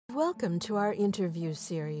Welcome to our interview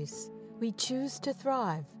series, We Choose to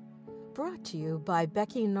Thrive, brought to you by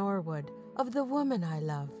Becky Norwood of The Woman I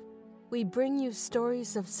Love. We bring you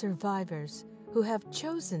stories of survivors who have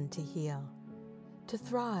chosen to heal, to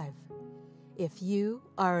thrive. If you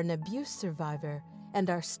are an abuse survivor and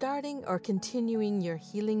are starting or continuing your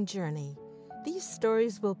healing journey, these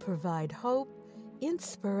stories will provide hope,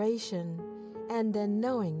 inspiration, and a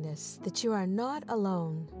knowingness that you are not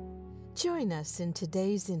alone. Join us in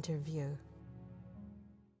today's interview.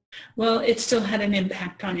 Well, it still had an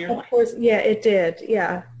impact on your life. Of course, yeah, it did,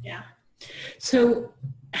 yeah. Yeah. So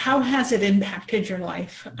how has it impacted your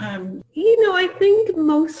life? I think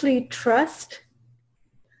mostly trust.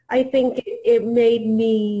 I think it made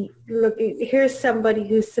me look, here's somebody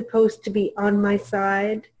who's supposed to be on my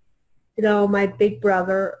side. My big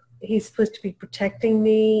brother, he's supposed to be protecting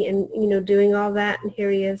me and, doing all that, and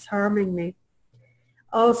here he is harming me.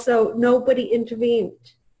 Also, nobody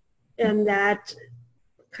intervened, and that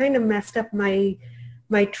kind of messed up my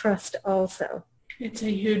trust also. It's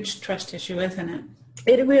a huge trust issue, isn't it?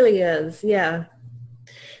 It really is, yeah.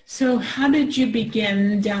 So how did you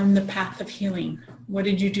begin down the path of healing? What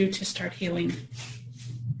did you do to start healing?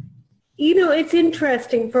 It's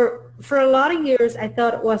interesting. For a lot of years, I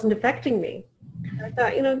thought it wasn't affecting me. I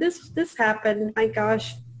thought, this happened. My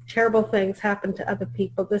gosh, terrible things happen to other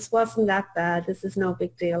people. This wasn't that bad. This is no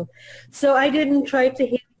big deal. So I didn't try to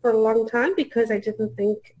heal for a long time because I didn't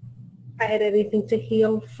think I had anything to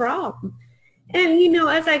heal from. And,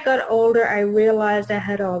 as I got older, I realized I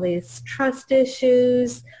had all these trust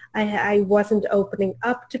issues. I wasn't opening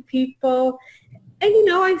up to people. And,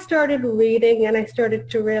 I started reading and I started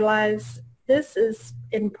to realize this is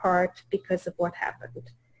in part because of what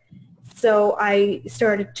happened. So I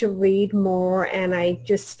started to read more, and I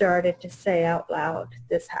just started to say out loud,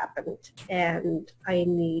 this happened, and I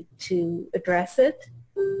need to address it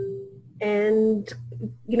and,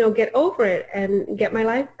 get over it and get my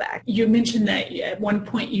life back. You mentioned that at one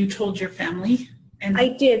point you told your family. And I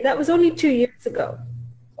did. That was only 2 years ago.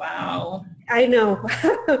 Wow. I know.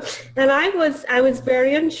 And I was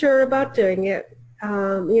very unsure about doing it.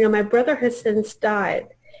 My brother has since died,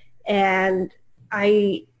 and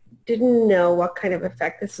I didn't know what kind of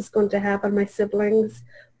effect this was going to have on my siblings,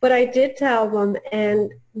 but I did tell them,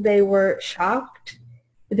 and they were shocked.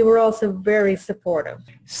 They were also very supportive.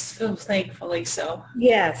 So thankfully so.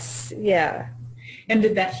 Yes, yeah. And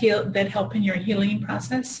did that help in your healing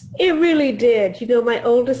process? It really did. My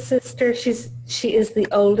oldest sister, she is the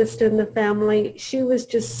oldest in the family. She was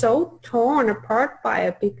just so torn apart by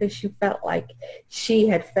it because she felt like she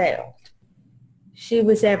had failed. She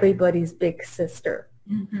was everybody's big sister.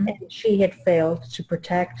 Mm-hmm. And she had failed to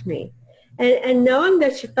protect me. And knowing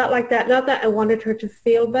that she felt like that, not that I wanted her to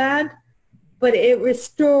feel bad, but it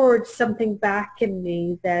restored something back in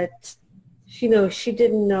me that, she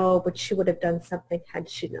didn't know, but she would have done something had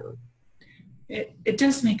she known. It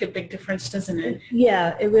does make a big difference, doesn't it?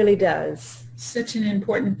 Yeah, it really does. Such an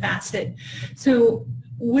important facet. So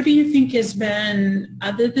what do you think has been,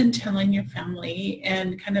 other than telling your family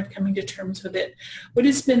and kind of coming to terms with it, what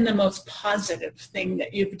has been the most positive thing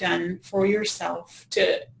that you've done for yourself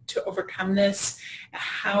to overcome this?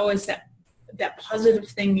 How has that positive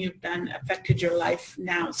thing you've done affected your life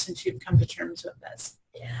now since you've come to terms with this?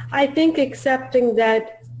 I think accepting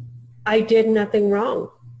that I did nothing wrong.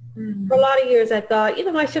 Mm-hmm. For a lot of years I thought,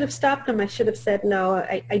 I should have stopped him. I should have said no.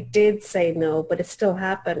 I did say no, but it still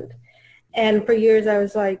happened. And for years I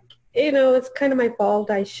was like, it's kind of my fault.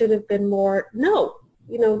 I should have been more, no,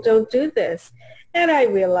 don't do this. And I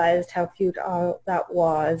realized how futile that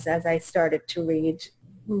was as I started to read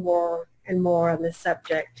more and more on this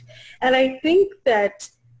subject. And I think that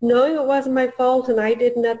knowing it wasn't my fault and I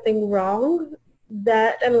did nothing wrong,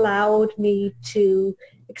 that allowed me to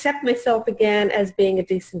accept myself again as being a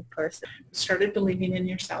decent person. Started believing in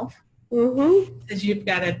yourself? Mm-hmm. Because you've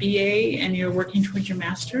got a BA and you're working towards your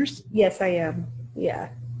master's? Yes, I am. Yeah.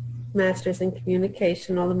 Master's in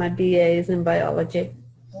communication. All of my BAs in biology.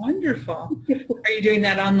 Wonderful. Are you doing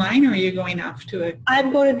that online, or are you going off to it?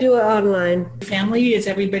 I'm going to do it online. Family, is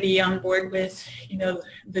everybody on board with,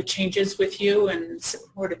 the changes with you and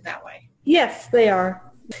supportive that way? Yes, they are.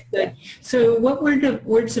 Good. So what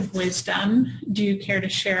words of wisdom do you care to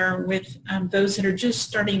share with those that are just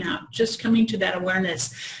starting out, just coming to that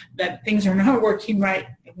awareness that things are not working right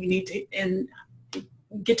and we need to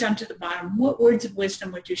get down to the bottom? What words of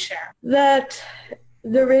wisdom would you share? That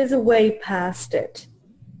there is a way past it.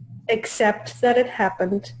 Accept that it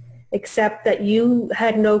happened. Accept that you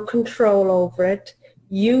had no control over it.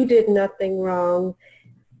 You did nothing wrong.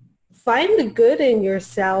 find the good in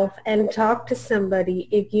yourself and talk to somebody.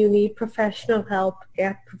 If you need professional help,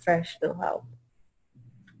 get professional help.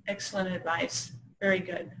 Excellent advice. Very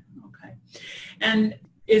good. Okay. And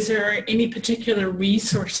is there any particular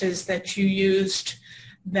resources that you used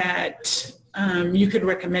that you could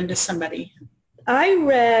recommend to somebody? I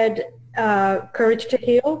read Courage to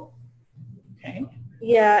Heal. Okay.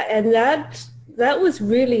 Yeah, and that was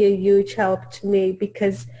really a huge help to me,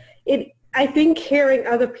 because I think hearing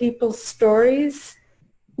other people's stories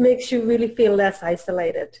makes you really feel less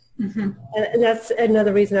isolated. Mm-hmm. And that's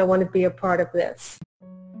another reason I want to be a part of this.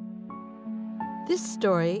 This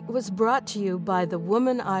story was brought to you by The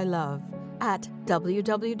Woman I Love at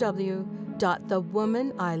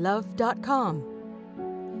www.thewomanilove.com.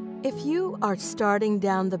 If you are starting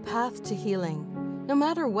down the path to healing, no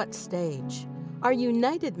matter what stage, our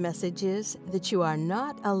united message is that you are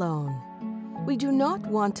not alone. We do not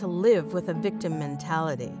want to live with a victim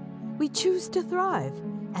mentality. We choose to thrive,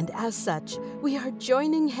 and as such, we are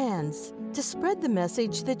joining hands to spread the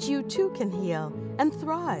message that you too can heal and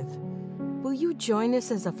thrive. Will you join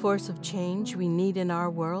us as a force of change we need in our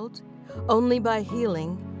world? Only by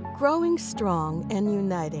healing, growing strong, and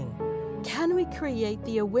uniting can we create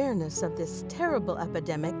the awareness of this terrible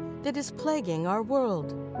epidemic that is plaguing our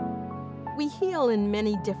world. We heal in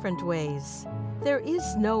many different ways. There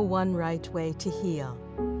is no one right way to heal,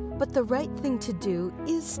 but the right thing to do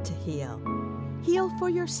is to heal. Heal for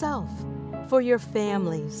yourself, for your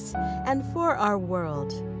families, and for our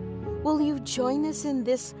world. Will you join us in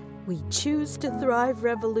this We Choose to Thrive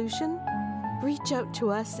revolution? Reach out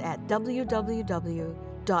to us at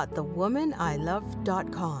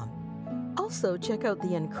www.thewomanilove.com. Also, check out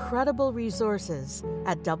the incredible resources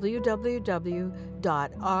at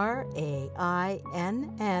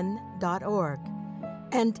www.rainn.org.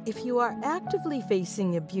 And if you are actively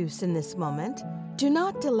facing abuse in this moment, do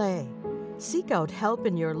not delay. Seek out help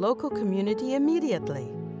in your local community immediately.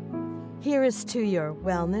 Here is to your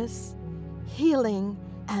wellness, healing,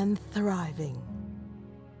 and thriving.